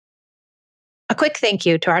quick thank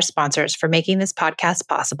you to our sponsors for making this podcast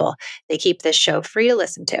possible. They keep this show free to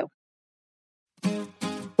listen to.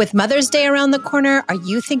 With Mother's Day around the corner, are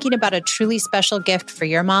you thinking about a truly special gift for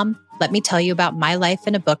your mom? Let me tell you about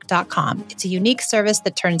mylifeinabook.com. It's a unique service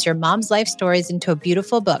that turns your mom's life stories into a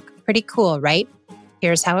beautiful book. Pretty cool, right?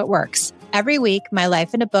 Here's how it works. Every week,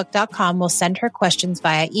 mylifeinabook.com will send her questions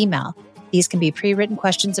via email. These can be pre-written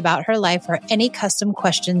questions about her life or any custom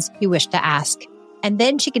questions you wish to ask. And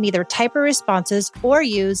then she can either type her responses or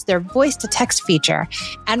use their voice-to-text feature.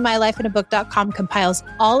 And mylifeinabook.com compiles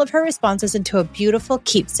all of her responses into a beautiful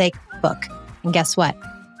keepsake book. And guess what?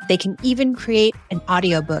 They can even create an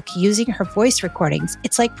audiobook using her voice recordings.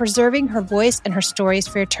 It's like preserving her voice and her stories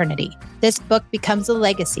for eternity. This book becomes a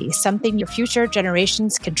legacy, something your future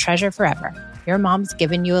generations can treasure forever. Your mom's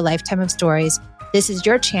given you a lifetime of stories. This is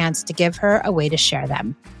your chance to give her a way to share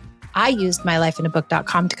them. I used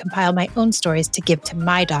mylifeinabook.com to compile my own stories to give to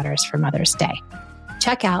my daughters for Mother's Day.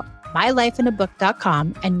 Check out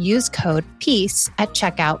mylifeinabook.com and use code PEACE at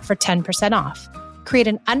checkout for 10% off. Create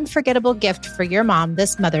an unforgettable gift for your mom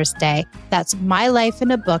this Mother's Day. That's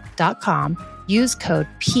mylifeinabook.com. Use code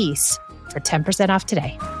PEACE for 10% off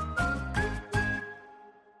today.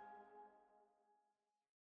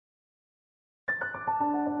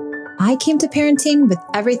 I came to parenting with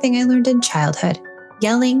everything I learned in childhood: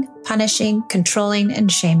 yelling, punishing, controlling,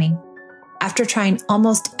 and shaming. After trying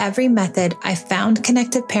almost every method, I found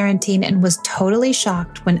connected parenting and was totally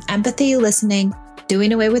shocked when empathy, listening,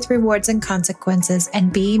 doing away with rewards and consequences,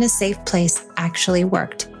 and being a safe place actually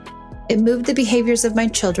worked. It moved the behaviors of my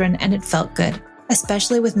children, and it felt good,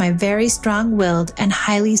 especially with my very strong-willed and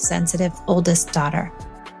highly sensitive oldest daughter.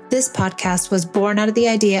 This podcast was born out of the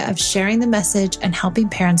idea of sharing the message and helping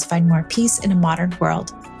parents find more peace in a modern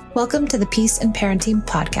world. Welcome to the Peace and Parenting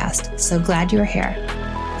Podcast. So glad you're here.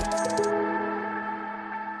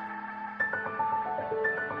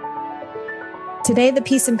 Today, the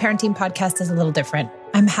Peace and Parenting Podcast is a little different.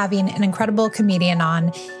 I'm having an incredible comedian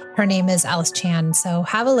on. Her name is Alyce Chan. So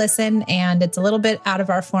have a listen, and it's a little bit out of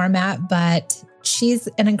our format, but she's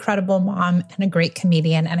an incredible mom and a great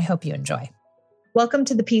comedian, and I hope you enjoy. Welcome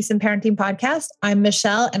to the Peace and Parenting Podcast. I'm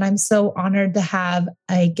Michelle, and I'm so honored to have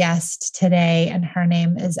a guest today, and her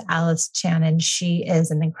name is Alyce Chan, and she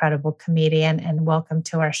is an incredible comedian. And welcome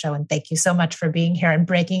to our show, and thank you so much for being here and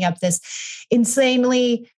breaking up this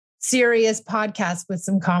insanely serious podcast with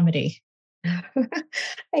some comedy.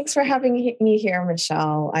 Thanks for having me here,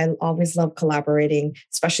 Michelle. I always love collaborating,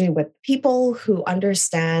 especially with people who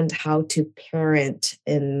understand how to parent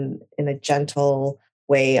in a gentle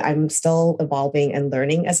way. I'm still evolving and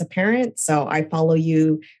learning as a parent, so I follow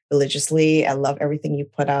you religiously. I love everything you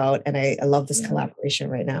put out, and I love this collaboration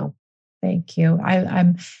right now. Thank you.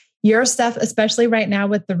 I'm your stuff, especially right now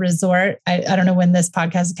with the resort. I don't know when this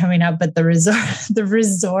podcast is coming out, but the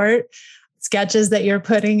resort sketches that you're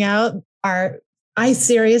putting out are, I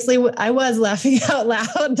was laughing out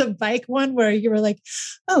loud. The bike one where you were like,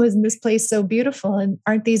 oh, isn't this place so beautiful? And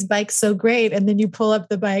aren't these bikes so great? And then you pull up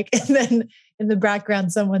the bike, and then in the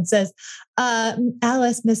background, someone says,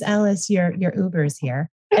 Alyce, Miss Alyce, your Uber's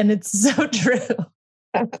here. And it's so true.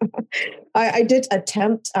 I did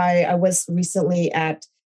attempt. I was recently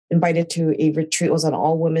invited to a retreat. It was an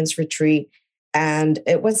all women's retreat, and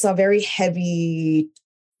it was a very heavy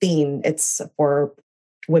theme. It's for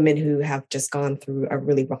women who have just gone through a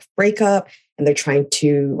really rough breakup, and they're trying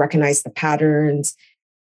to recognize the patterns.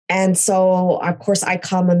 And so, of course, I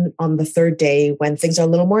come on the third day when things are a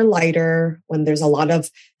little more lighter, when there's a lot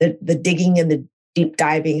of the digging and the deep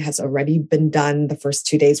diving has already been done the first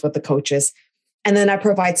 2 days with the coaches. And then I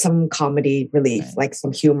provide some comedy relief, like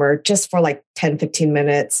some humor, just for like 10, 15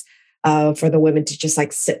 minutes for the women to just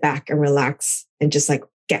like sit back and relax and just like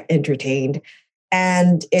get entertained.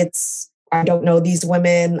 And I don't know these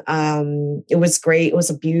women. It was great. It was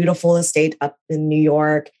a beautiful estate up in New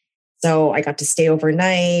York. So I got to stay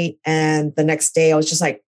overnight. And the next day I was just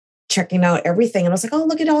like checking out everything. And I was like, oh,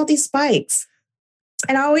 look at all these bikes.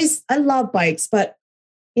 And I love bikes, but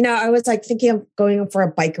I was like thinking of going for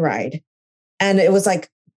a bike ride. And it was like,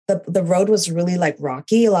 the road was really like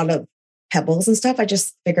rocky, a lot of pebbles and stuff. I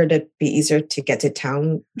just figured it'd be easier to get to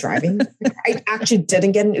town driving. I actually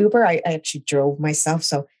didn't get an Uber. I actually drove myself.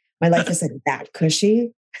 So my life isn't that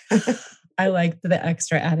cushy. I liked the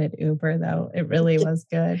extra added Uber though. It really was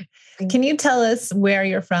good. Can you tell us where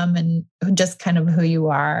you're from and just kind of who you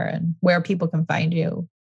are and where people can find you?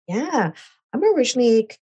 Yeah, I'm originally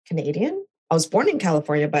Canadian. I was born in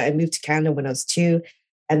California, but I moved to Canada when I was 2.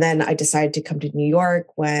 And then I decided to come to New York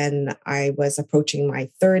when I was approaching my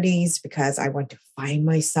 30s because I want to find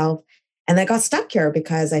myself. And I got stuck here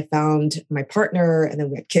because I found my partner and then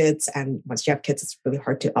we had kids. And once you have kids, it's really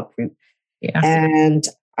hard to uproot. Yeah. And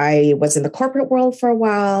I was in the corporate world for a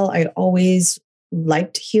while. I always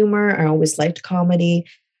liked humor. I always liked comedy.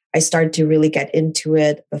 I started to really get into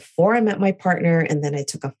it before I met my partner. And then I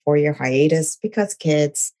took a 4-year hiatus because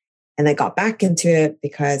kids. And I got back into it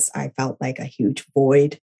because I felt like a huge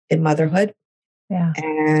void in motherhood. Yeah.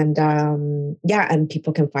 And and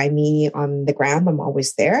people can find me on the gram. I'm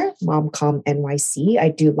always there. MomCom NYC. I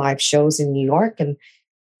do live shows in New York and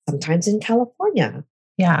sometimes in California.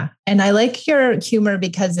 Yeah. And I like your humor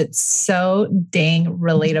because it's so dang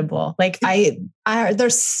relatable. Like they're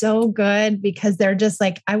so good because they're just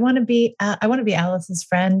like, I want to be Alyce's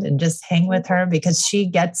friend and just hang with her because she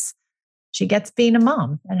gets being a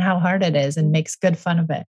mom and how hard it is and makes good fun of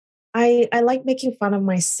it. I like making fun of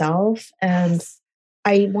myself, and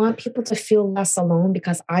I want people to feel less alone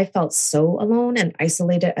because I felt so alone and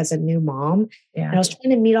isolated as a new mom. Yeah. And I was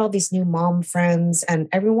trying to meet all these new mom friends, and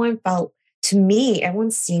everyone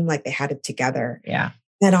seemed like they had it together. Yeah.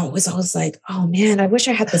 And I was like, oh man, I wish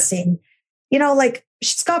I had the same, like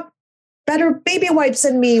she's got better baby wipes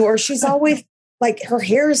than me, or she's always like her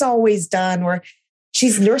hair is always done, or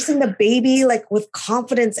she's nursing the baby like with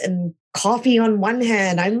confidence and coffee on one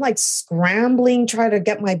hand. I'm like scrambling, trying to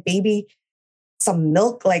get my baby some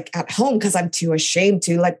milk like at home because I'm too ashamed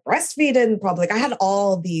to like breastfeed in public. I had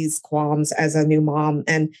all these qualms as a new mom,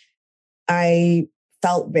 and I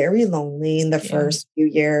felt very lonely in the first few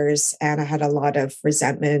years, and I had a lot of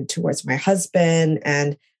resentment towards my husband,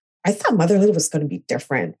 and I thought motherhood was going to be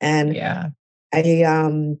different. And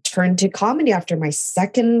I turned to comedy after my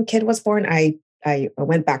second kid was born. I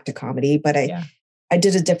went back to comedy, but I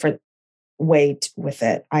did a different way with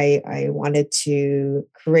it. I wanted to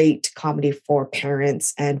create comedy for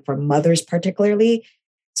parents and for mothers particularly,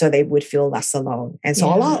 so they would feel less alone. And so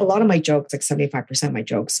a lot of my jokes, like 75% of my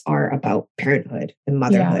jokes, are about parenthood and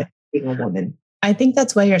motherhood, being a woman. I think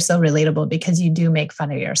that's why you're so relatable, because you do make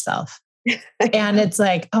fun of yourself. And it's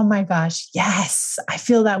like, oh my gosh, yes, I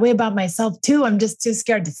feel that way about myself too. I'm just too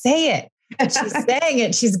scared to say it. She's saying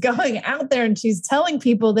it. She's going out there and she's telling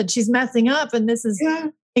people that she's messing up. And this is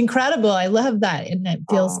incredible. I love that. And it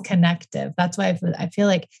feels connective. That's why I feel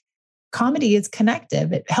like comedy is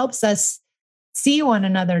connective. It helps us see one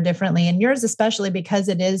another differently. And yours, especially because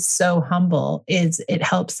it is so humble, it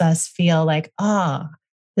helps us feel like,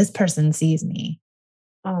 this person sees me.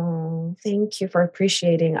 Oh, thank you for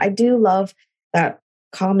appreciating. I do love that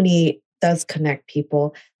comedy does connect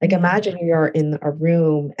people. Like imagine you're in a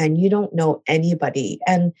room and you don't know anybody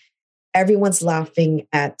and everyone's laughing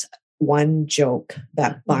at one joke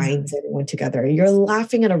that binds everyone together. You're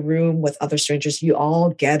laughing in a room with other strangers. You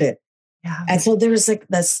all get it. Yeah. And so there's like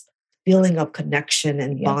this feeling of connection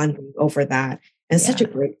and bonding over that. And such a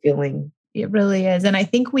great feeling. It really is. And I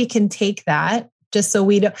think we can take that, just so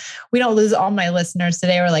we don't lose all my listeners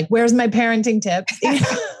today. We're like, where's my parenting tips?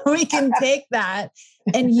 We can take that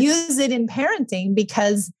and use it in parenting,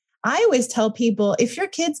 because I always tell people, if your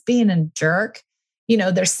kid's being a jerk,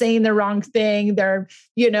 they're saying the wrong thing, they're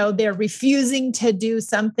refusing to do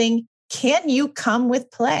something, can you come with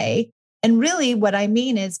play? And really what I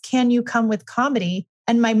mean is, can you come with comedy?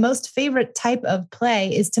 And my most favorite type of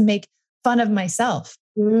play is to make fun of myself.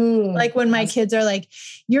 Like when my kids are like,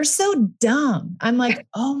 you're so dumb. I'm like,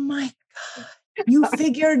 oh my God, you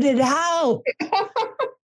figured it out.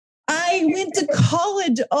 I went to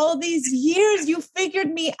college all these years. You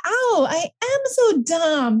figured me out. I am so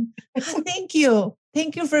dumb. Thank you.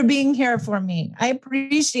 Thank you for being here for me. I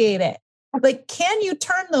appreciate it. Like, can you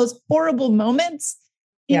turn those horrible moments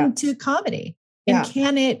into comedy? And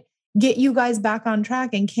can it get you guys back on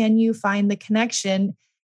track? And can you find the connection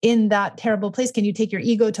in that terrible place? Can you take your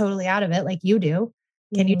ego totally out of it like you do?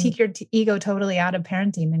 Can you take your ego totally out of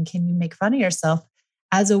parenting? And can you make fun of yourself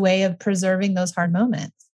as a way of preserving those hard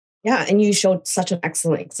moments? Yeah. And you showed such an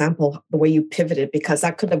excellent example, the way you pivoted, because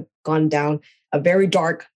that could have gone down a very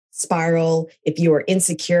dark spiral if you were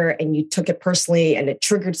insecure and you took it personally and it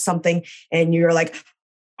triggered something. And you're like,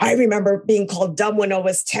 I remember being called dumb when I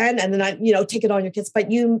was 10, and then I, take it on your kids,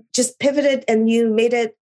 but you just pivoted and you made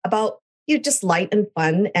it about you just light and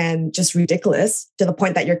fun and just ridiculous, to the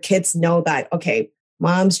point that your kids know that, okay,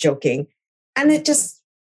 mom's joking. And it just,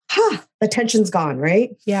 the tension's gone,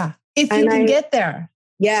 right? Yeah. If you can get there.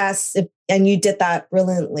 Yes. And you did that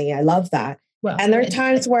brilliantly. I love that. Well, and there are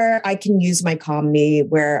times where I can use my comedy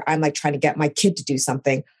where I'm like trying to get my kid to do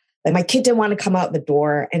something. Like my kid didn't want to come out the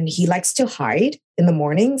door and he likes to hide in the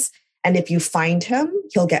mornings. And if you find him,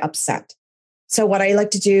 he'll get upset. So what I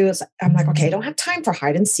like to do is I'm like, okay, I don't have time for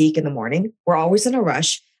hide and seek in the morning. We're always in a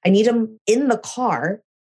rush. I need him in the car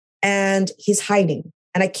and he's hiding.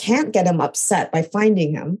 And I can't get him upset by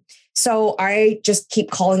finding him. So I just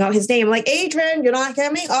keep calling out his name. I'm like, Adrian, you're not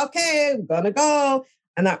coming? Okay, I'm going to go.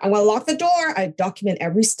 And I'm going to lock the door. I document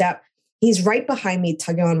every step. He's right behind me,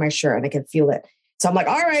 tugging on my shirt, and I can feel it. So I'm like,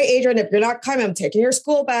 all right, Adrian, if you're not coming, I'm taking your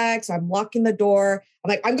school bag. So I'm locking the door. I'm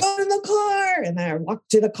like, I'm going in the car. And then I walk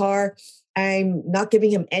to the car. I'm not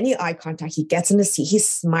giving him any eye contact. He gets in the seat. He's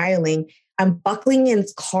smiling. I'm buckling him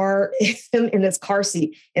in his car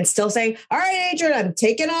seat and still saying, all right, Adrian, I'm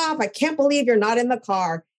taking off. I can't believe you're not in the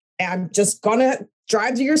car. And I'm just going to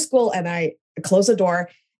drive to your school. And I close the door.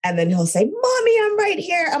 And then he'll say, Mommy, I'm right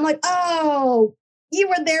here. I'm like, oh, you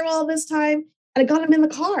were there all this time. And I got him in the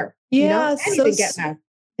car. Yeah. And he didn't get mad.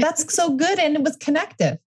 That's so good. And it was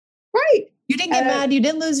connective. Right. You didn't get mad. You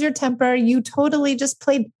didn't lose your temper. You totally just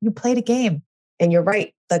played a game. And you're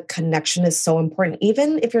right. The connection is so important.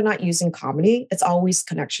 Even if you're not using comedy, it's always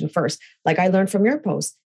connection first. Like I learned from your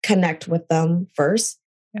post, connect with them first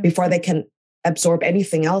before they can absorb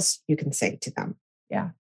anything else you can say to them.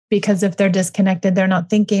 Yeah. Because if they're disconnected, they're not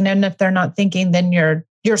thinking. And if they're not thinking, then you're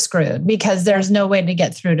screwed because there's no way to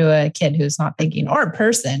get through to a kid who's not thinking or a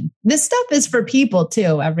person. This stuff is for people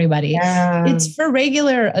too, everybody. Yeah. It's for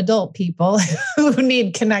regular adult people who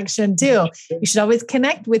need connection too. You should always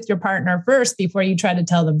connect with your partner first before you try to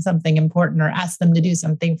tell them something important or ask them to do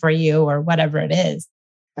something for you or whatever it is.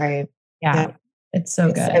 Right. Yeah. It's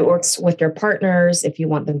so good. It works with your partners. If you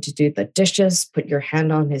want them to do the dishes, put your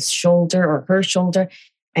hand on his shoulder or her shoulder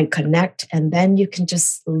and connect. And then you can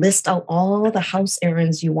just list out all the house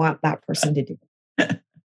errands you want that person to do.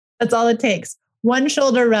 That's all it takes. One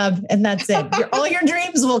shoulder rub and that's it. All your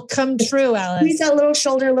dreams will come true, Alyce. Squeeze that little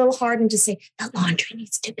shoulder a little hard and just say, the laundry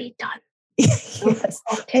needs to be done. Yes.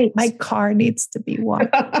 Okay. My car needs to be washed.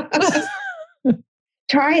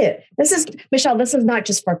 Try it. Michelle, this is not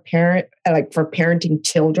just for parenting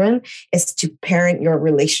children. It's to parent your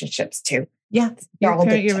relationships too. Yeah, your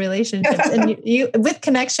relationships, and you with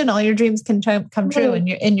connection, all your dreams can come true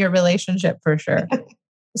in your relationship for sure.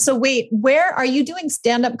 So wait, where are you doing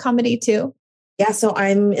stand-up comedy too? Yeah, so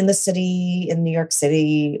I'm in the city in New York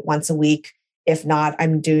City once a week. If not,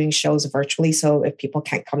 I'm doing shows virtually. So if people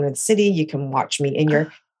can't come to the city, you can watch me in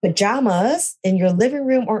your pajamas in your living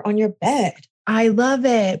room or on your bed. I love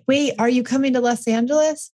it. Wait, are you coming to Los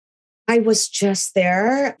Angeles? I was just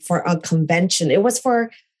there for a convention. It was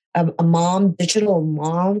for a digital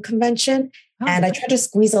mom convention. Oh. And I tried to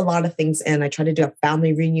squeeze a lot of things in. I tried to do a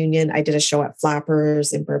family reunion. I did a show at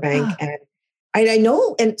Flappers in Burbank. And I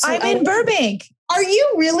know. And so I'm in Burbank. Are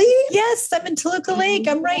you really? Yes, I'm in Toluca Lake.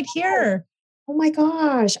 I'm right here. Oh my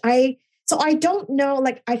gosh. So I don't know,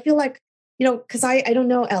 like, I feel like, because I don't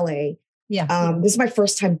know LA. Yeah. This is my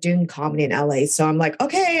first time doing comedy in LA. So I'm like,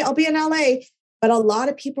 okay, I'll be in LA. But a lot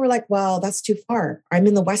of people are like, well, that's too far. I'm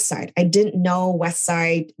in the West Side. I didn't know West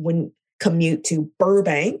Side wouldn't commute to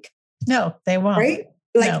Burbank. No, they won't. Right?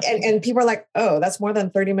 Like, no. And people are like, oh, that's more than a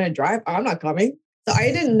 30-minute drive. I'm not coming. So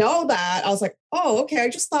I didn't know that. I was like, oh, okay. I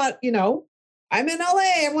just thought, I'm in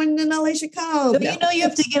LA. Everyone in LA should come. So you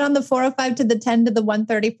have to get on the 405 to the 10 to the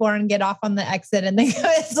 134 and get off on the exit. And then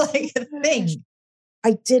it's like a thing.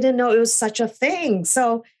 I didn't know it was such a thing.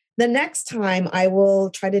 So the next time I will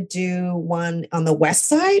try to do one on the West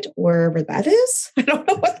Side, wherever that is. I don't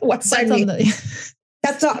know what the West Side means.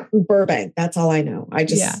 That's not Burbank. That's all I know.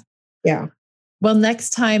 Yeah. Well, next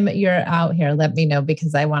time you're out here, let me know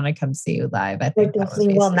because I want to come see you live. I think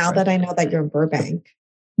definitely will. Now that I know that you're in Burbank.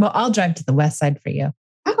 Well, I'll drive to the West Side for you.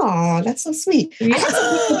 Oh, that's so sweet. Yeah. I had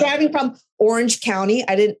some people driving from Orange County.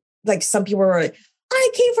 I didn't some people were like, I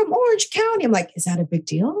came from Orange County. I'm like, is that a big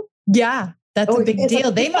deal? Yeah. That's a big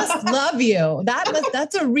deal. They must love you.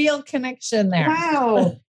 That's a real connection there.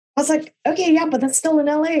 Wow. I was like, okay, yeah, but that's still in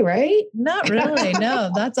LA, right? Not really.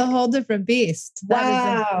 No, that's a whole different beast.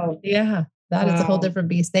 Wow. That is a whole different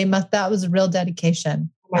beast. That was a real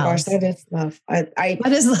dedication. Oh my gosh, that is love. That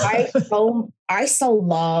is love. I so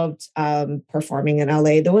loved performing in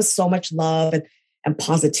LA. There was so much love and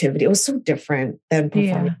positivity. It was so different than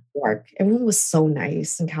performing in New York. Everyone was so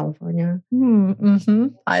nice in California. Mm-hmm.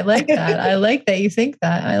 I like that. I like that you think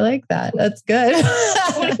that. I like that. That's good.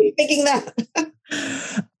 What are you thinking that?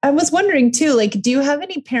 I was wondering too, do you have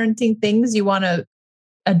any parenting things you want to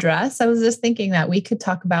address? I was just thinking that we could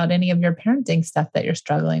talk about any of your parenting stuff that you're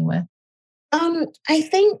struggling with. I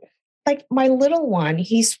think my little one,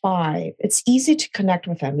 he's 5. It's easy to connect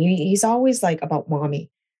with him. He's always about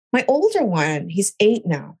mommy. My older one, he's 8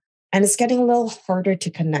 now, and it's getting a little harder to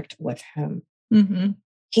connect with him. Mm-hmm.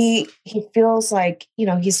 He feels like,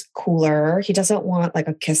 he's cooler. He doesn't want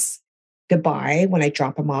a kiss goodbye when I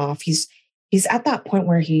drop him off. He's at that point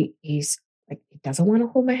where he's doesn't want to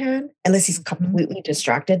hold my hand. Unless he's completely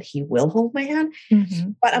distracted, he will hold my hand.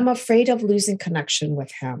 But I'm afraid of losing connection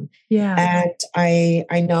with him. Yeah. And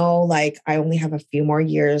I know like I only have a few more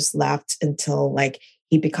years left until like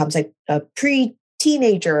he becomes like a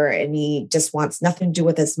pre-teenager and he just wants nothing to do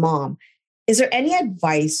with his mom. Is there any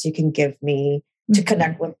advice you can give me to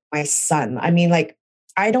connect with my son? I mean, like,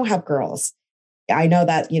 I don't have girls. I know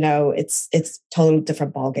that, it's totally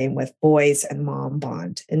different ballgame with boys and mom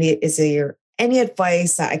bond. And is there any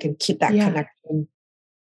advice that I can keep that connection?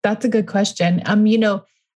 That's a good question.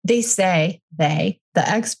 They say, the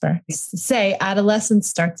experts say adolescence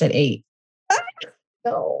starts at 8.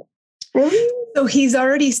 No. So he's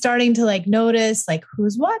already starting to like notice like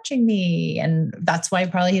who's watching me. And that's why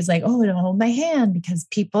probably he's like, oh, don't hold my hand because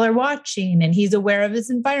people are watching, and he's aware of his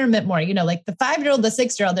environment more, like the 5-year-old, the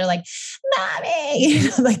 6-year-old, they're like, mommy,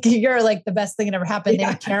 like you're like the best thing that ever happened. They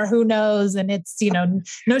don't care who knows. And it's,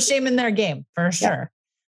 no shame in their game for sure.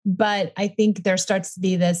 But I think there starts to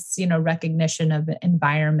be this, recognition of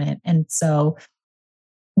environment. And so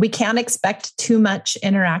we can't expect too much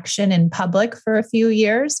interaction in public for a few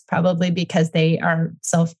years, probably because they are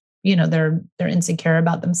they're insecure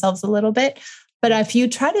about themselves a little bit. But if you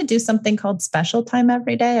try to do something called special time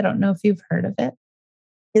every day, I don't know if you've heard of it.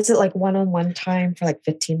 Is it like one-on-one time for like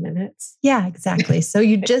 15 minutes? Yeah, exactly. So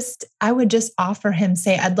I would just offer him,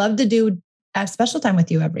 say, I'd love to do a special time with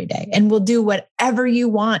you every day. And we'll do whatever you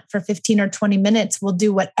want for 15 or 20 minutes. We'll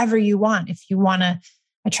do whatever you want. If you want to,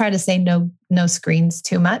 I try to say no screens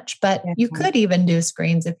too much, but you could even do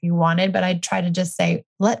screens if you wanted. But I'd try to just say,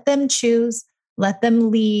 let them choose, let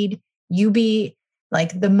them lead. You be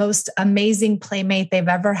like the most amazing playmate they've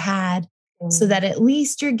ever had, so that at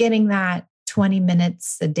least you're getting that 20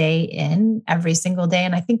 minutes a day in every single day.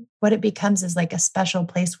 And I think what it becomes is like a special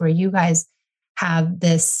place where you guys have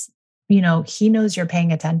this, he knows you're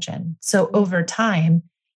paying attention. So over time,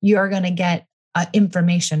 you're going to get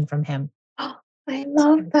information from him. I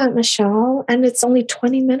love that, Michelle. And it's only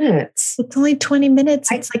 20 minutes. It's only 20 minutes.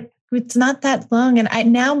 It's not that long.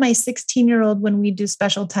 And now my 16-year-old, when we do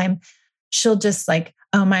special time, she'll just like,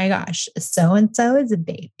 oh my gosh, so-and-so is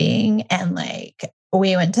vaping. And like,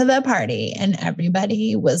 we went to the party and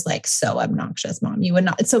everybody was like so obnoxious, Mom. You would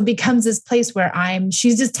not. So it becomes this place where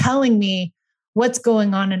she's just telling me what's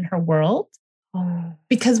going on in her world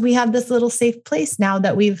because we have this little safe place now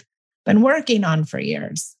that we've been working on for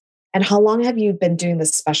years. And how long have you been doing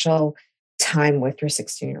this special time with your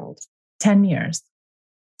 16-year-old? 10 years.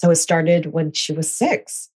 So it started when she was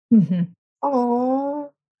 6.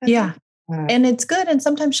 Oh, yeah. And it's good. And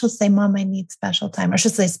sometimes she'll say, Mom, I need special time. Or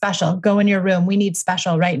she'll say, special, go in your room. We need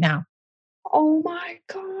special right now. Oh my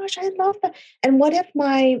gosh, I love that. And what if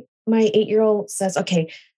my 8-year-old says, okay,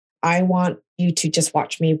 I want you to just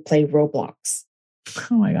watch me play Roblox?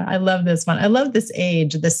 Oh my God, I love this one. I love this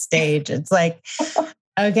age, this stage. It's like,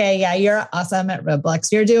 okay, yeah, you're awesome at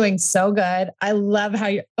Roblox. You're doing so good. I love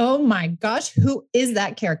how oh my gosh, who is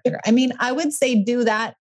that character? I mean, I would say do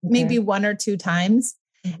that maybe 1 or 2 times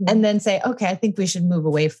and then say, okay, I think we should move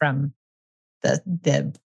away from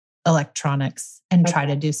the electronics and try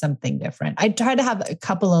to do something different. I try to have a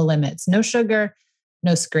couple of limits, no sugar,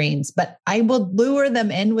 no screens, but I will lure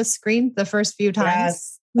them in with screens the first few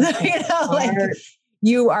times. Yes.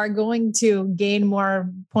 You are going to gain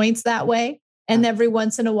more points that way. And every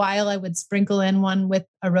once in a while, I would sprinkle in one with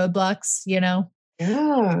a Roblox, Yeah.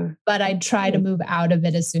 But I'd try to move out of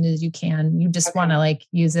it as soon as you can. You just want to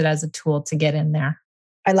use it as a tool to get in there.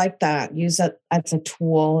 I like that. Use it as a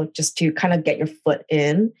tool just to kind of get your foot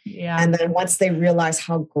in. Yeah. And then once they realize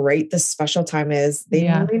how great this special time is, they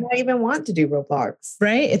may not even want to do Roblox.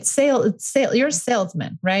 Right. It's sale. You're a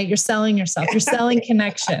salesman, right? You're selling yourself. You're selling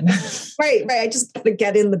connection. Right. I just got to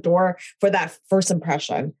get in the door for that first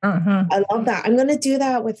impression. I love that. I'm going to do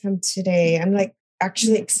that with him today. I'm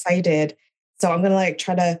actually excited. So I'm going to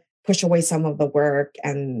try to push away some of the work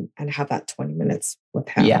and have that 20 minutes with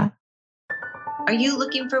him. Yeah. Are you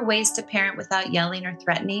looking for ways to parent without yelling or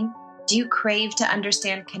threatening? Do you crave to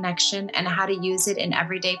understand connection and how to use it in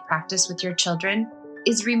everyday practice with your children?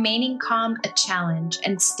 Is remaining calm a challenge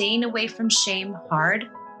and staying away from shame hard?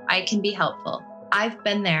 I can be helpful. I've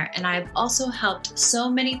been there, and I've also helped so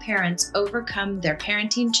many parents overcome their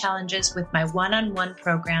parenting challenges with my one-on-one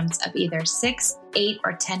programs of either 6, 8,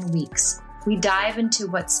 or 10 weeks. We dive into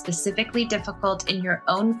what's specifically difficult in your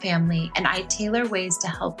own family, and I tailor ways to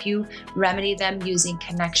help you remedy them using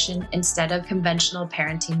connection instead of conventional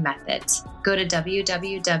parenting methods. Go to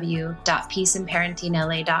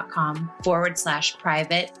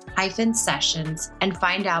www.peaceandparentingla.com/private-sessions and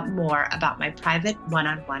find out more about my private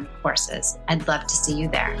one-on-one courses. I'd love to see you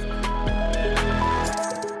there.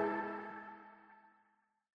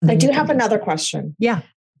 I do have another question. Yeah.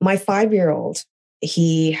 My 5-year-old,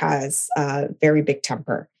 he has a very big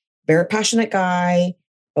temper, very passionate guy,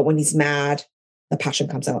 but when he's mad, the passion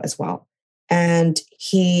comes out as well. And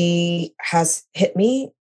he has hit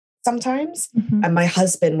me sometimes. Mm-hmm. And my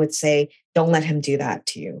husband would say, don't let him do that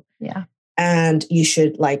to you. Yeah. And you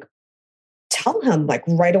should like tell him like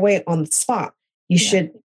right away on the spot, you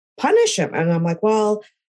should punish him. And I'm like, well,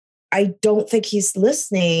 I don't think he's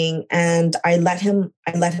listening. And I let him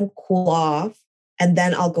cool off and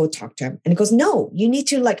then I'll go talk to him. And he goes, no, you need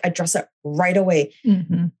to like address it right away.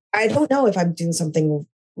 Mm-hmm. I don't know if I'm doing something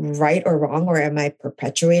right or wrong, or am I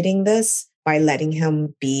perpetuating this by letting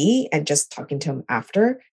him be and just talking to him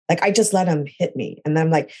after? Like, I just let him hit me. And then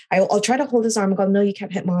I'm like, I'll try to hold his arm and go, no, you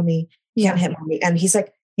can't hit mommy. You can't hit mommy. And he's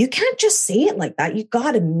like, you can't just say it like that. You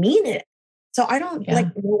got to mean it. So I don't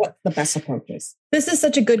know what the best approach is. This is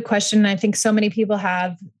such a good question. I think so many people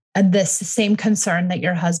have this same concern that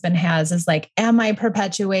your husband has is like, am I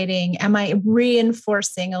perpetuating? Am I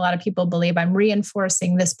reinforcing? A lot of people believe I'm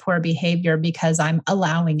reinforcing this poor behavior because I'm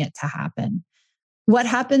allowing it to happen. What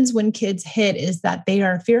happens when kids hit is that they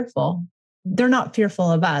are fearful. They're not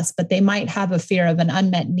fearful of us, but they might have a fear of an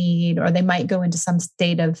unmet need, or they might go into some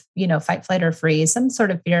state of, fight, flight, or freeze. Some sort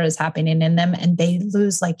of fear is happening in them and they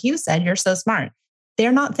lose, like you said, you're so smart.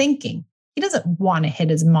 They're not thinking. He doesn't want to hit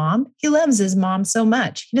his mom. He loves his mom so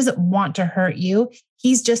much. He doesn't want to hurt you.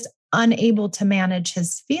 He's just unable to manage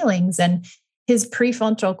his feelings, and his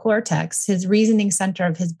prefrontal cortex, his reasoning center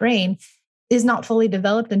of his brain, is not fully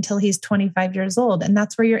developed until he's 25 years old. And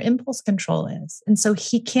that's where your impulse control is. And so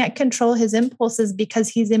he can't control his impulses because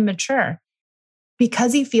he's immature.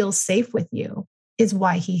 Because he feels safe with you is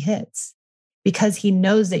why he hits. Because he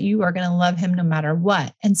knows that you are going to love him no matter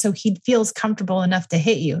what. And so he feels comfortable enough to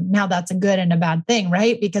hit you. Now that's a good and a bad thing,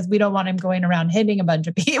 right? Because we don't want him going around hitting a bunch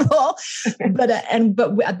of people. But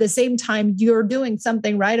at the same time, you're doing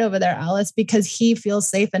something right over there, Alyce, because he feels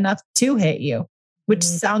safe enough to hit you, which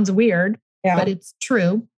sounds weird. Yeah. But it's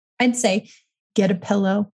true. I'd say get a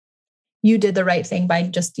pillow. You did the right thing by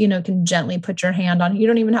just, can gently put your hand on. You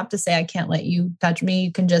don't even have to say, I can't let you touch me.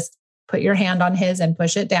 You can just put your hand on his and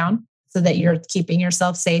push it down so that you're keeping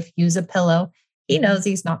yourself safe. Use a pillow. He knows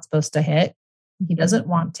he's not supposed to hit. He doesn't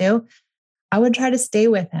want to. I would try to stay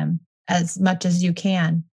with him as much as you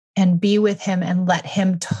can and be with him and let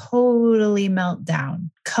him totally melt down,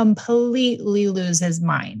 completely lose his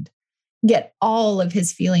mind. Get all of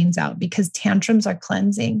his feelings out, because tantrums are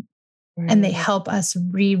cleansing and they help us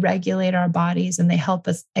re-regulate our bodies, and they help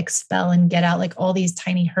us expel and get out like all these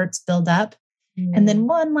tiny hurts build up. And then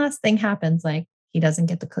one last thing happens, like he doesn't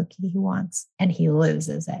get the cookie he wants and he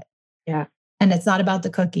loses it. Yeah. And it's not about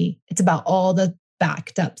the cookie. It's about all the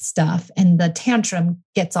backed up stuff, and the tantrum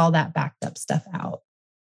gets all that backed up stuff out.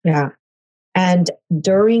 Yeah. And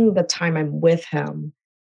during the time I'm with him,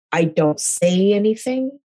 I don't say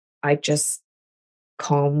anything. I just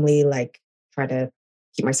calmly try to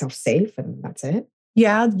keep myself safe, and that's it.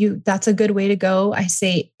 Yeah, that's a good way to go. I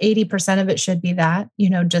say 80% of it should be that,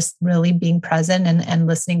 just really being present and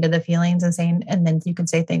listening to the feelings and saying, and then you can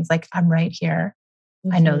say things like, I'm right here.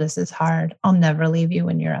 I know this is hard. I'll never leave you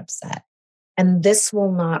when you're upset. And this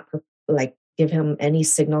will not give him any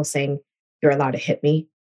signal saying you're allowed to hit me,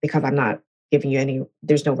 because I'm not giving you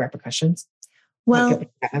there's no repercussions. Well,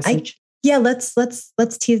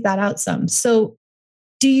 let's tease that out some. So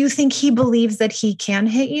do you think he believes that he can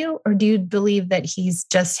hit you, or do you believe that he's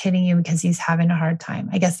just hitting you because he's having a hard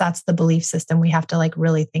time? I guess that's the belief system we have to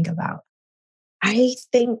really think about. I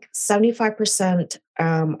think 75%,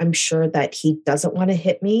 I'm sure that he doesn't want to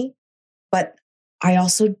hit me, but I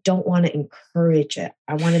also don't want to encourage it.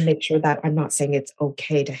 I want to make sure that I'm not saying it's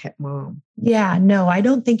okay to hit mom. Yeah, no, I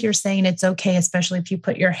don't think you're saying it's okay, especially if you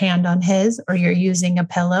put your hand on his or you're using a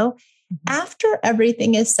pillow. After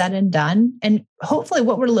everything is said and done, and hopefully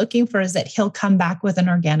what we're looking for is that he'll come back with an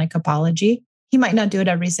organic apology. He might not do it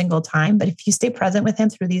every single time, but if you stay present with him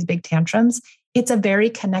through these big tantrums, it's a very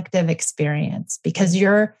connective experience, because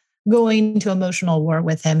you're going to emotional war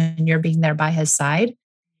with him and you're being there by his side.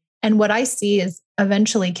 And what I see is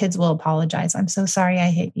eventually kids will apologize. I'm so sorry I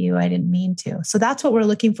hit you. I didn't mean to. So that's what we're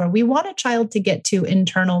looking for. We want a child to get to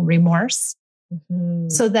internal remorse.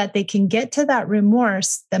 So that they can get to that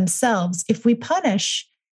remorse themselves. If we punish,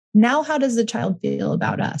 now how does the child feel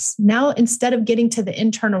about us? Now, instead of getting to the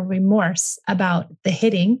internal remorse about the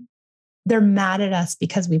hitting, they're mad at us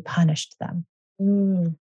because we punished them.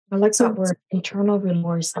 I like that word, internal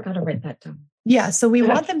remorse. I got to write that down. Yeah. So we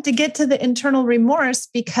want them to get to the internal remorse,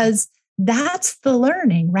 because that's the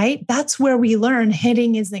learning, right? That's where we learn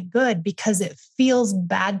hitting isn't good, because it feels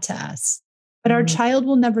bad to us. But our child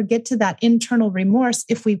will never get to that internal remorse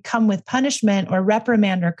if we come with punishment or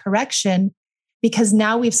reprimand or correction, because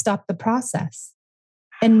now we've stopped the process.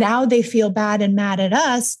 And now they feel bad and mad at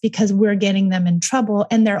us because we're getting them in trouble.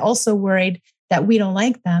 And they're also worried that we don't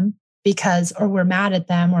like them or we're mad at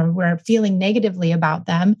them, or we're feeling negatively about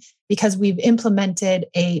them because we've implemented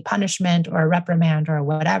a punishment or a reprimand or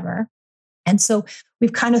whatever. And so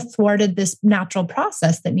we've kind of thwarted this natural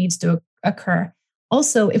process that needs to occur.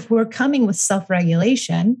 Also, if we're coming with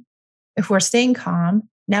self-regulation, if we're staying calm,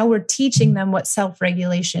 now we're teaching them what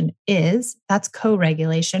self-regulation is. That's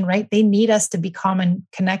co-regulation, right? They need us to be calm and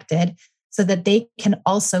connected so that they can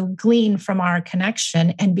also glean from our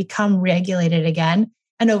connection and become regulated again.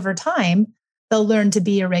 And over time, they'll learn to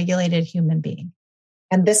be a regulated human being.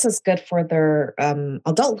 And this is good for their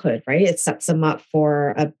adulthood, right? It sets them up for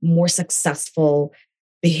a more successful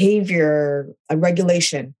behavior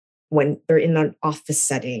regulation when they're in an office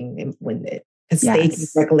setting, and because they can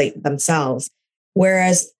regulate themselves.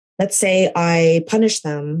 Whereas, let's say I punish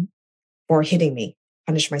them for hitting me,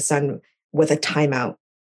 punish my son with a timeout.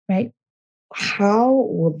 Right. How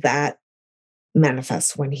will that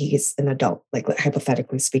manifest when he's an adult? Like,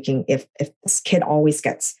 hypothetically speaking, if this kid always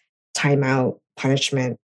gets timeout,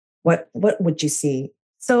 punishment, what would you see?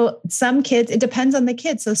 So some kids, it depends on the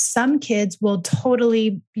kid. So some kids will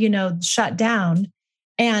totally, shut down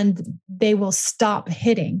and they will stop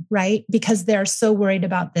hitting, right? Because they're so worried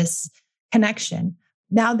about this connection.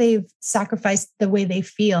 Now they've sacrificed the way they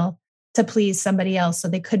feel to please somebody else. So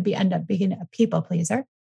they could end up being a people pleaser.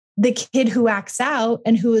 The kid who acts out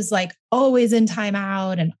and who is like always in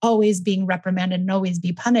timeout and always being reprimanded and always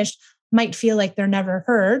be punished might feel like they're never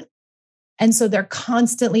heard. And so they're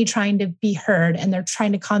constantly trying to be heard, and they're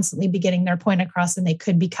trying to constantly be getting their point across, and they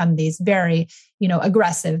could become these very,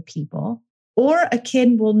 aggressive people. Or a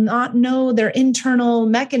kid will not know their internal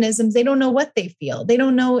mechanisms. They don't know what they feel. They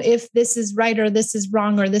don't know if this is right or this is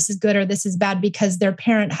wrong or this is good or this is bad, because their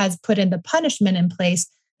parent has put in the punishment in place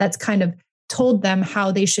that's kind of told them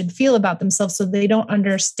how they should feel about themselves. So they don't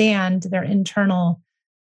understand their internal,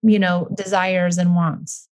 desires and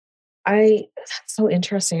wants. That's so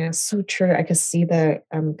interesting. It's so true. I could see the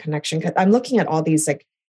connection. I'm looking at all these like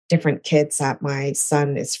different kids that my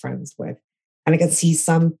son is friends with, and I can see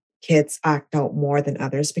some kids act out more than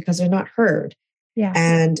others because they're not heard. Yeah.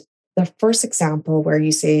 And the first example where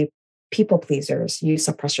you say people pleasers, you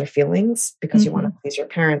suppress your feelings because you want to please your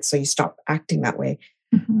parents, so you stop acting that way.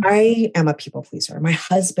 I am a people pleaser. My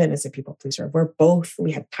husband is a people pleaser.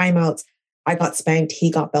 We had timeouts. I got spanked. He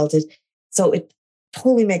got belted. So it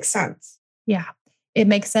totally makes sense. Yeah. It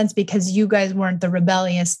makes sense because you guys weren't the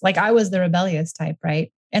rebellious, like I was the rebellious type,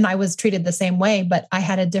 right? And I was treated the same way, but I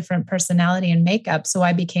had a different personality and makeup. So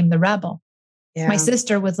I became the rebel. Yeah. My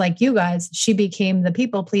sister was like you guys. She became the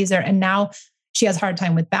people pleaser. And now she has a hard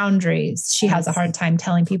time with boundaries. She has a hard time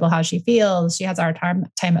telling people how she feels. She has a hard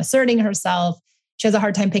time asserting herself. She has a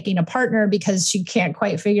hard time picking a partner because she can't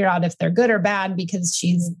quite figure out if they're good or bad because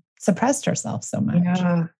she's suppressed herself so much.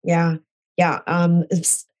 Yeah.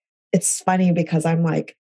 It's funny because I'm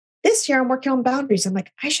like, this year I'm working on boundaries. I'm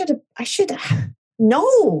like, I should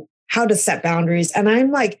know how to set boundaries. And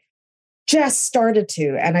I'm like, just started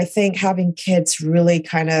to. And I think having kids really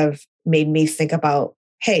kind of made me think about,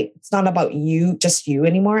 hey, it's not about you, just you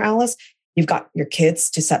anymore, Alyce. You've got your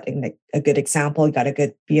kids to set a good example. You got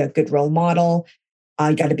to be a good role model.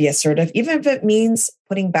 You got to be assertive, even if it means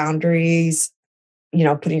putting boundaries,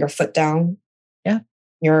 putting your foot down. Yeah.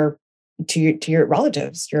 To your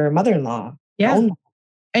relatives, your mother-in-law. Yeah.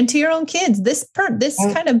 And to your own kids. This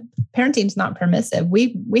kind of parenting is not permissive.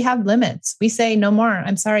 We have limits. We say no more.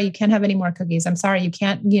 I'm sorry, you can't have any more cookies. I'm sorry, you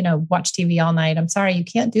can't, watch TV all night. I'm sorry, you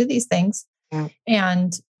can't do these things. Yeah.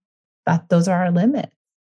 And those are our limits.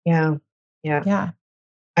 Yeah.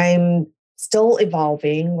 I'm still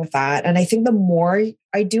evolving with that. And I think the more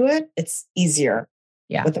I do it, it's easier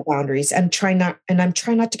with the boundaries, and I'm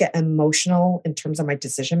trying not to get emotional in terms of my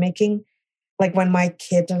decision making. Like when my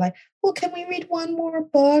kids are like, well, can we read one more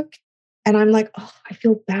book? And I'm like, oh, I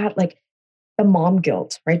feel bad. Like the mom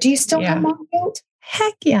guilt, right? Do you still have mom guilt?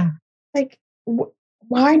 Heck yeah. Like,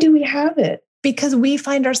 why do we have it? Because we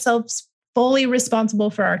find ourselves fully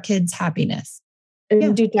responsible for our kids' happiness.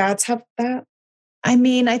 And do dads have that? I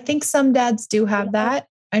mean, I think some dads do have that.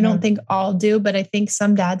 I don't think all do, but I think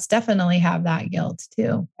some dads definitely have that guilt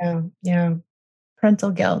too. Yeah.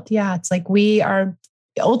 Parental guilt. Yeah. It's like we are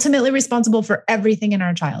ultimately responsible for everything in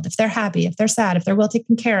our child. If they're happy, if they're sad, if they're well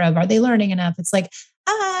taken care of, are they learning enough? It's like,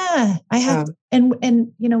 I have,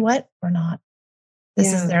 and you know what? We're not.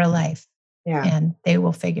 This is their life. Yeah. And they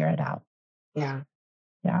will figure it out. Yeah.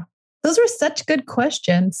 Yeah. Those were such good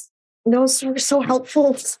questions. those were so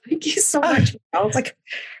helpful. Thank you so much. I was like,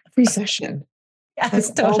 free session. Yes,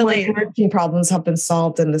 Like, all my totally. parenting problems have been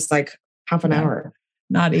solved in this like half an hour.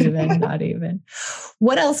 Not even.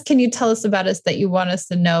 What else can you tell us about us that you want us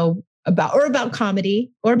to know about, or about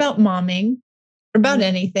comedy, or about momming, or about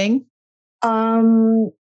anything?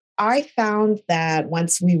 I found that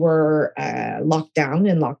once we were locked down,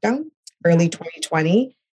 early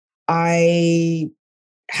 2020, I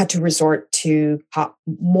had to resort to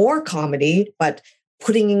more comedy, but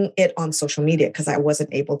putting it on social media because I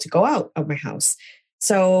wasn't able to go out of my house.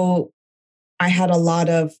 So I had a lot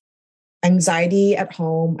of anxiety at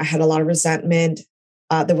home. I had a lot of resentment.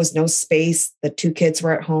 There was no space. The 2 kids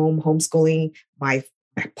were at home, homeschooling. My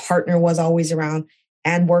partner was always around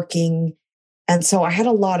and working. And so I had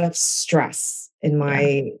a lot of stress in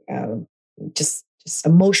my, just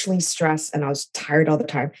emotionally stressed, and I was tired all the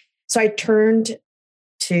time. So I turned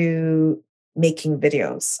to making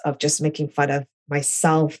videos of just making fun of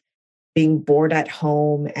myself, being bored at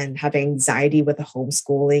home and having anxiety with the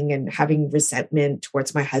homeschooling and having resentment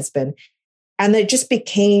towards my husband. And it just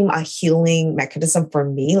became a healing mechanism for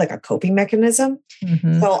me, like a coping mechanism.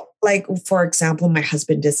 Mm-hmm. So, like, for example, my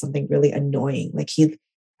husband did something really annoying. Like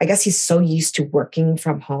I guess he's so used to working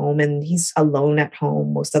from home, and he's alone at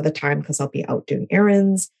home most of the time because I'll be out doing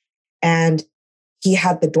errands. And he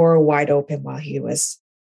had the door wide open while he was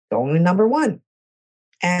going to number 1.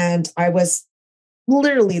 And I was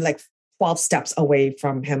literally like 12 steps away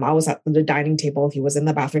from him. I was at the dining table. He was in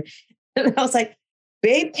the bathroom. And I was like,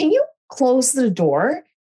 babe, can you close the door?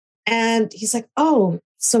 And he's like, oh,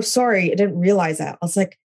 so sorry. I didn't realize that. I was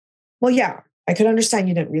like, well, yeah, I could understand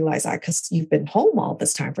you didn't realize that because you've been home all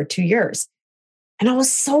this time for 2 years. And I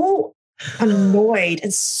was so annoyed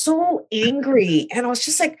and so angry. And I was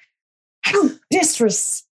just like, how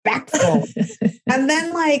disrespectful. And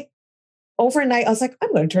then like overnight, I was like,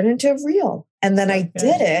 I'm going to turn it into a reel. And then I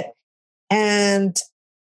did it. And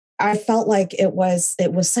I felt like it was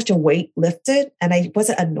such a weight lifted, and I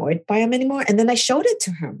wasn't annoyed by him anymore. And then I showed it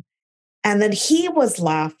to him. And then he was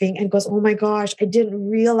laughing and goes, oh my gosh, I didn't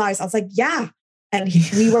realize. I was like, yeah. And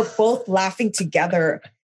we were both laughing together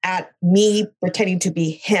at me pretending to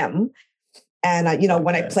be him. And,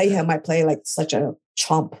 when I play him, I play like such a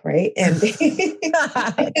chump, right? And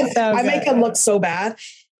I make him look so bad.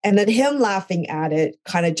 And then him laughing at it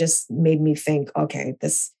kind of just made me think, okay,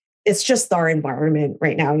 it's just our environment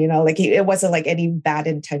right now, like it wasn't like any bad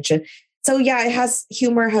intention. So yeah,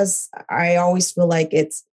 I always feel like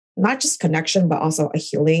it's not just connection, but also a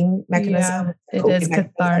healing mechanism. Yeah, it is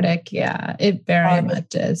cathartic. Yeah, it very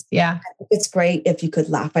much is. Yeah. It's great if you could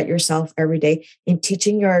laugh at yourself every day, and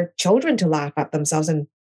teaching your children to laugh at themselves and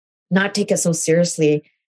not take it so seriously.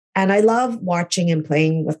 And I love watching and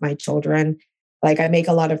playing with my children. Like I make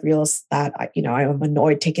a lot of reels that, I'm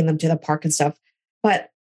annoyed taking them to the park and stuff, but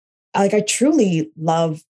like I truly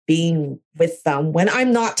love being with them when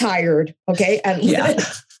I'm not tired. Okay. And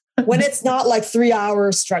when it's not like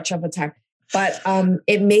 3-hour stretch of a time, but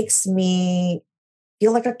it makes me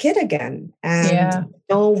feel like a kid again, and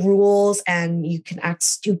no rules, and you can act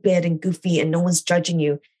stupid and goofy and no one's judging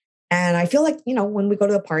you. And I feel like, when we go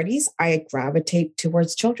to the parties, I gravitate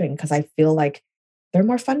towards children because I feel like they're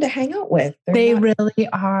more fun to hang out with. They really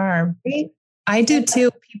are. Right? I do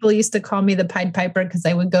too. People used to call me the Pied Piper because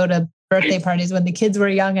I would go to birthday parties when the kids were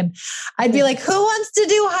young, and I'd be like, who wants to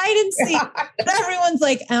do hide and seek? And everyone's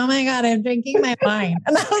like, oh my God, I'm drinking my wine.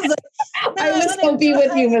 And I was like, I would still be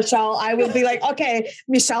with you, Michelle. I would be like, okay,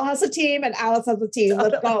 Michelle has a team and Alyce has a team.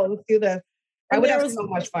 Let's go. Let's do this. I would have so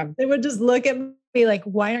much fun. They would just look at me like,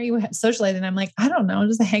 why aren't you socializing? I'm like, I don't know.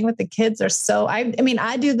 Just hang with the kids.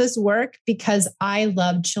 I do this work because I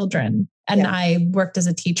love children, and I worked as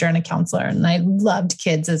a teacher and a counselor, and I loved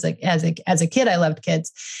kids as a kid. I loved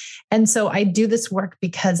kids. And so I do this work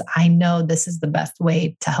because I know this is the best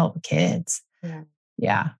way to help kids.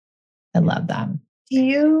 Yeah. I love them. Do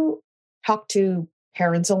you talk to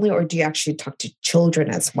parents only, or do you actually talk to children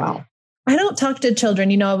as well? I don't talk to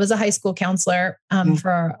children. I was a high school counselor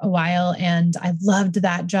for a while, and I loved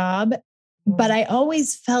that job. But I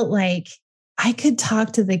always felt like I could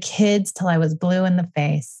talk to the kids till I was blue in the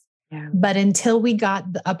face. Yeah. But until we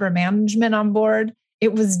got the upper management on board,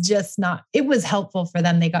 it was just not, it was helpful for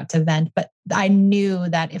them. They got to vent, but I knew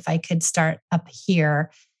that if I could start up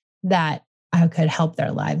here, that I could help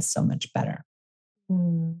their lives so much better.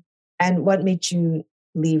 And what made you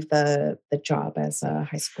leave the job as a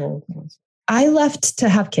high school counselor? I left to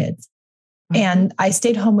have kids, and I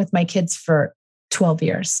stayed home with my kids for 12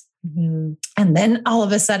 years. Mhm. And then all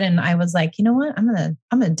of a sudden I was like, you know what? I'm going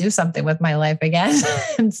to do something with my life again.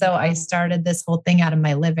 And so I started this whole thing out of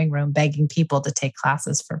my living room, begging people to take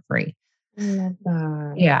classes for free. I love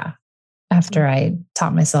that. Yeah. After I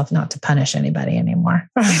taught myself not to punish anybody anymore.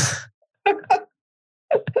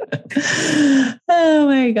 Oh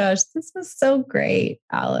my gosh. This was so great,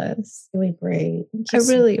 Alyce. Really great. I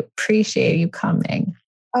really appreciate you coming.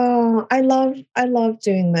 Oh, I love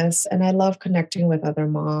doing this, and I love connecting with other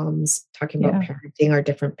moms, talking about parenting, our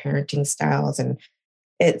different parenting styles, and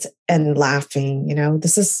laughing.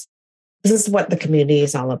 This is what the community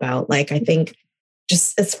is all about. Like, I think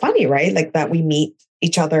it's funny, right? Like that we meet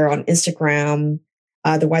each other on Instagram.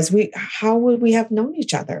 Otherwise, how would we have known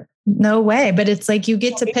each other? No way. But it's like you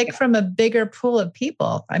get to pick from a bigger pool of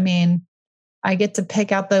people. I mean, I get to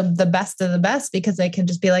pick out the best of the best because I can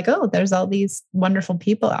just be like, oh, there's all these wonderful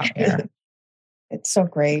people out there. It's so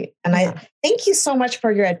great. And I thank you so much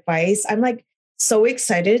for your advice. I'm like so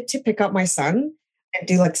excited to pick up my son and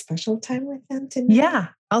do like special time with him tonight. Yeah.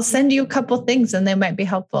 I'll send you a couple things and they might be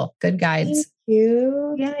helpful. Good guides. Thank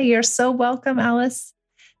you. Yeah, you're so welcome, Alyce.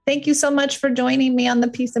 Thank you so much for joining me on the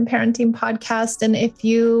Peace and Parenting podcast. And if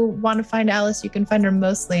you want to find Alyce, you can find her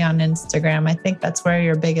mostly on Instagram. I think that's where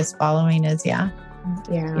your biggest following is. Yeah.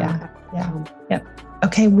 Yep.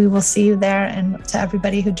 Okay. We will see you there. And to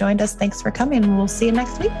everybody who joined us, thanks for coming. We'll see you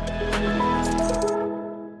next week.